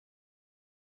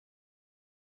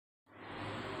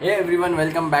Hey everyone,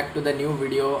 welcome back to the new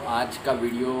video. आज का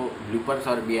video bloopers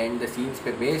और behind the scenes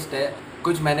पे based है।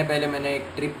 कुछ महीने पहले मैंने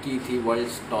एक ट्रिप की थी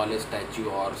वर्ल्ड्स टॉलेस्ट स्टैचू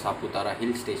और सापुतारा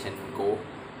हिल स्टेशन को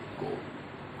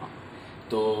हाँ।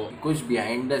 तो कुछ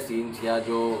बिहाइंड द सीन्स या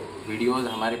जो वीडियोस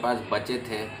हमारे पास बचे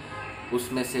थे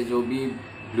उसमें से जो भी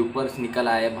ब्लूपर्स निकल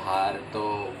आए बाहर, तो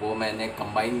वो मैंने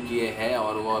कंबाइन किए हैं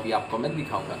और वो अभी आपको मैं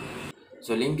दिखाऊंगा।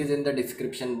 So link is in the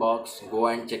description box, go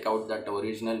and check out that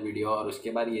original video और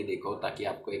उसके बाद ये देखो ताकि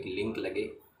आपको एक लिंक लगे।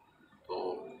 तो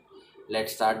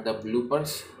let's start the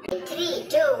bloopers. 3,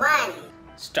 2, 1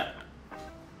 start.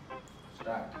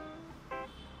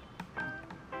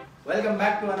 Welcome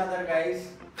back to another guys.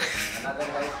 क्या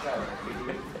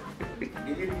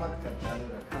डिलीट मत कर, चालू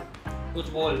रख। कुछ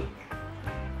बोल।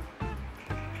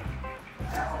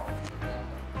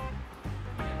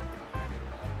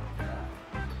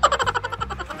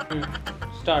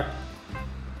 Start.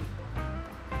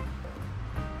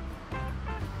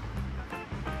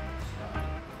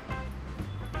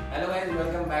 Hello guys,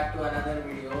 welcome back to another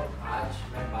video. आज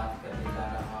मैं बात करने जा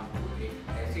रहा हूँ एक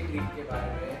ऐसी ट्रिप के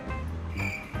बारे में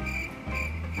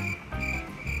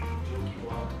जो कि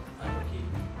बहुत अनोखी।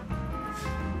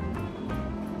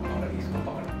 इसको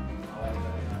पकड़, आवाज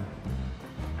करेगा।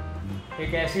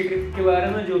 एक ऐसी ट्रिप के बारे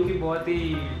में जो कि बहुत ही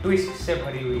ट्विस्ट से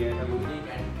भरी हुई है। Unique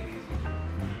and crazy.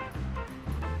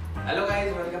 Hello guys,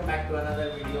 welcome back to another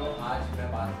video. आज मैं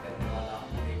बात करने वाला हूँ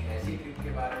एक ऐसी ट्रिप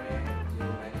के बारे में जो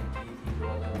मैंने की थी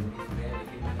 2019 में,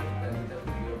 लेकिन मैंने अभी तक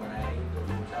वीडियो बनाया नहीं। तो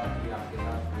सोचा कि आपके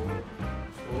साथ वो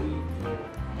स्टोरी जो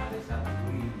हमारे साथ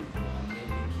हुई, जो हमने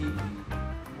लिखी थी,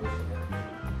 वो शेयर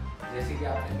करूं। जैसे कि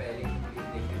आपने पहले की क्लिप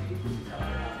देखी थी, उस हिसाब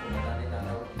से मैं आपको बताने जा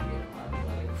रहा हूँ कि ये हमारे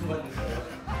वाले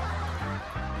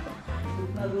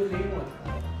इतना दूर नहीं पहुंचता।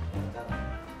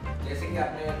 जैसे कि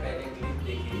आपने पहले क्लिप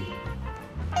देखी,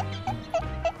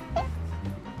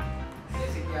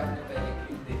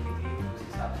 उस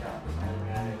हिसाब से आपको समझ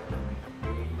में आ जाएगा।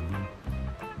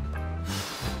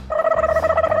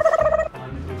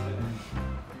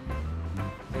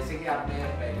 जैसे कि आपने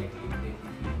पहले क्लिप देखी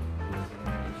थी,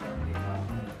 सिनेमैटिक शॉट देखा,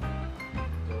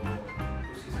 तो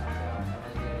उस हिसाब से आप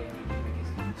समझ गए कि मैं किस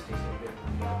स्टेशन पे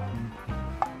हूँ।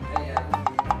 नहीं यार,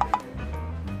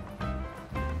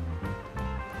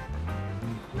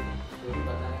 स्टोरी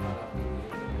बताने वाला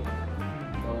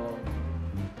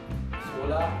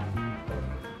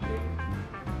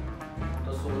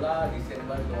तो 16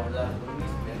 दिसंबर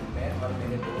 2019 में मैं और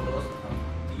मेरे दो दोस्त हम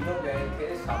तीनों गए थे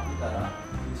सापुतारा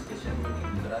हिल स्टेशन, जो कि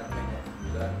गुजरात में है,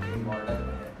 गुजरात के बॉर्डर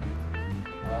में है।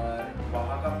 और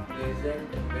वहाँ का प्लेजेंट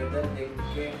वेदर देख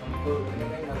के हमको रुकने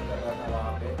का ही मन कर रहा था,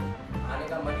 वहाँ पे आने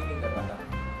का मन ही नहीं कर रहा था।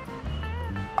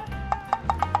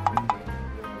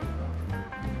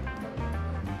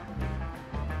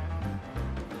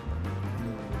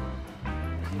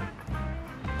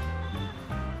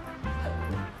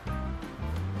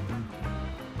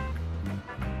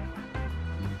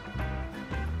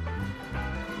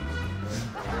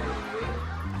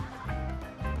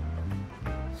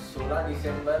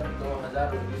 दिसंबर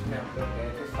 2019 में हम लोग गए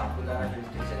थे सापुतारा हिल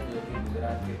स्टेशन, जो कि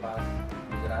गुजरात के पास,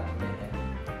 गुजरात में है।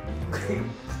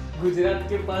 गुजरात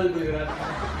के पास गुजरात।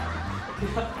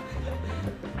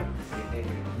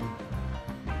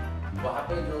 वहाँ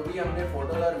पे जो भी हमने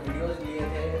फोटोज और वीडियोस लिए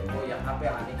थे, वो यहाँ पे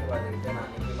आने के बाद, रिटर्न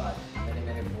आने के बाद मैंने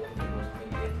मेरे फोन के दोस्त में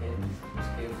लिए थे।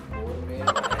 उसके फोन में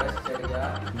वायरस चढ़ गया।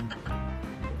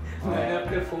 मैंने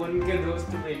अपने फोन के दोस्त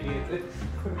में लिए थे।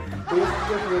 दोस्त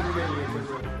के फोन में लिए थे,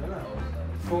 है ना?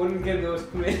 फोन के दोस्त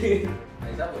में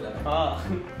ऐसा बोला ना? हाँ,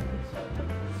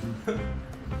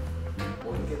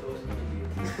 फोन के दोस्त में लिए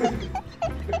थे।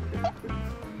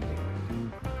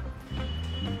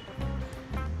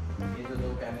 ये जो 2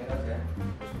 कैमरास है,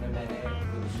 उसमें मैंने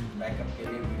कुछ बैकअप के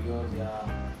लिए वीडियोस या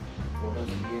फोटोज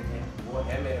लिए थे, वो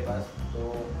है मेरे पास। तो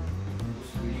उस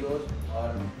वीडियोस और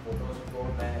फोटोज को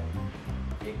मैं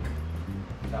एक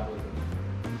क्या बोलते हैं,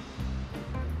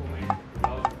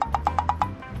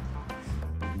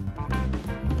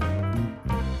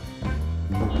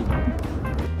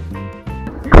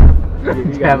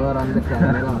 Camera on the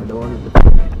camera, don't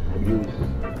abuse.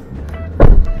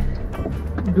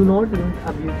 Do not use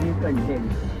abusive content.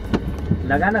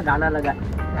 लगा ना, गाना लगा।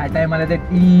 त्या टायमाला ते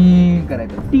टी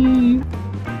करायचं, टी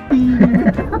टी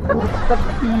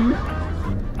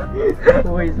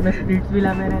वो इसमें स्प्लिट्स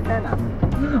विला में रहता है ना।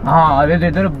 हाँ अरे ते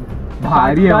तर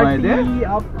भारी आहे माहिती आहे।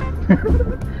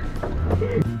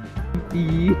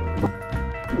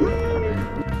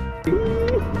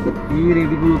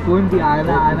 कोणती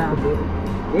आना आना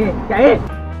ए क्या है?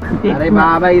 अरे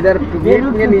बाबा इधर गेट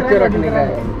के नीचे रखने का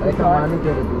है। अरे कमानी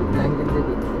कर तू, ब्लैंकेट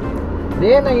दे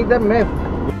ना इधर, मैं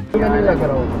नहीं लग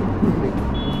रहा हूँ।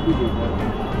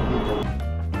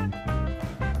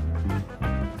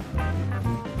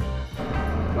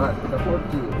 सपोर्ट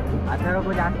चाहिए. आता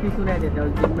को जास्ती सुनाई देते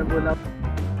उस दिन में बोला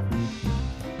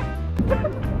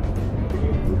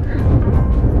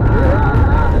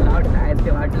लाउड टायर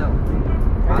ते वाटलं.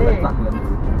 आलंच टाकलं.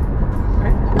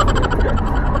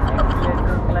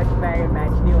 क्लच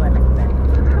मैच नहीं हुआ लगता है.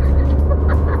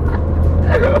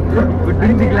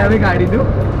 कुठून शिकला बे गाडी तू?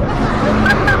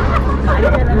 गाड़ी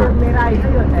चलाना मेरा ऐसा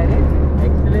ही होता है रे.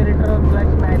 एक्सेलरेटर और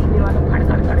क्लच मैच नहीं हुआ तो खड़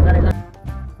खड़ खड़ खड़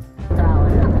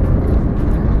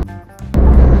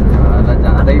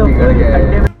ज्यादा ही बिगड़ गया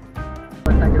है.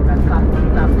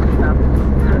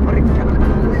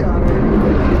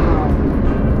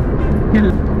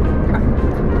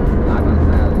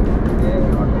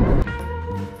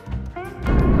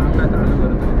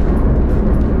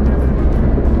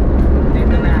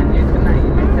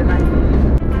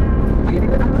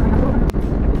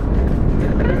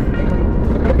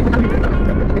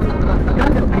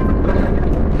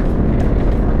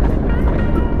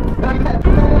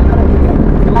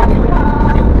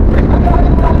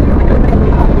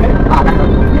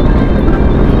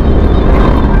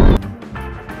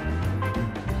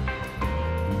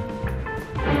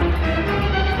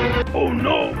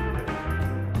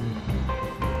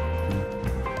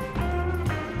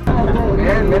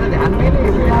 मेरा ध्यान में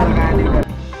नहीं लगाया नहीं कर.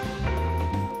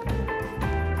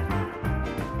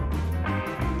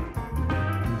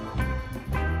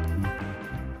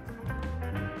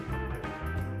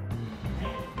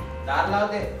 दार लाओ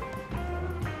दे.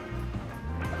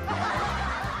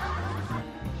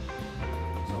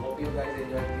 So hope you guys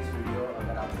enjoyed this video.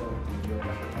 अगर आपको वीडियो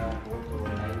पसंद आया हो तो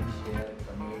लाइक, शेयर,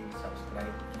 कमेंट,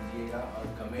 सब्सक्राइब कीजिएगा और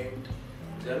कमेंट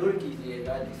ज़रूर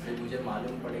कीजिएगा जिससे मुझे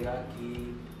मालूम पड़ेगा कि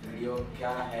वीडियो क्या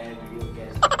है, वीडियो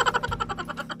कैसा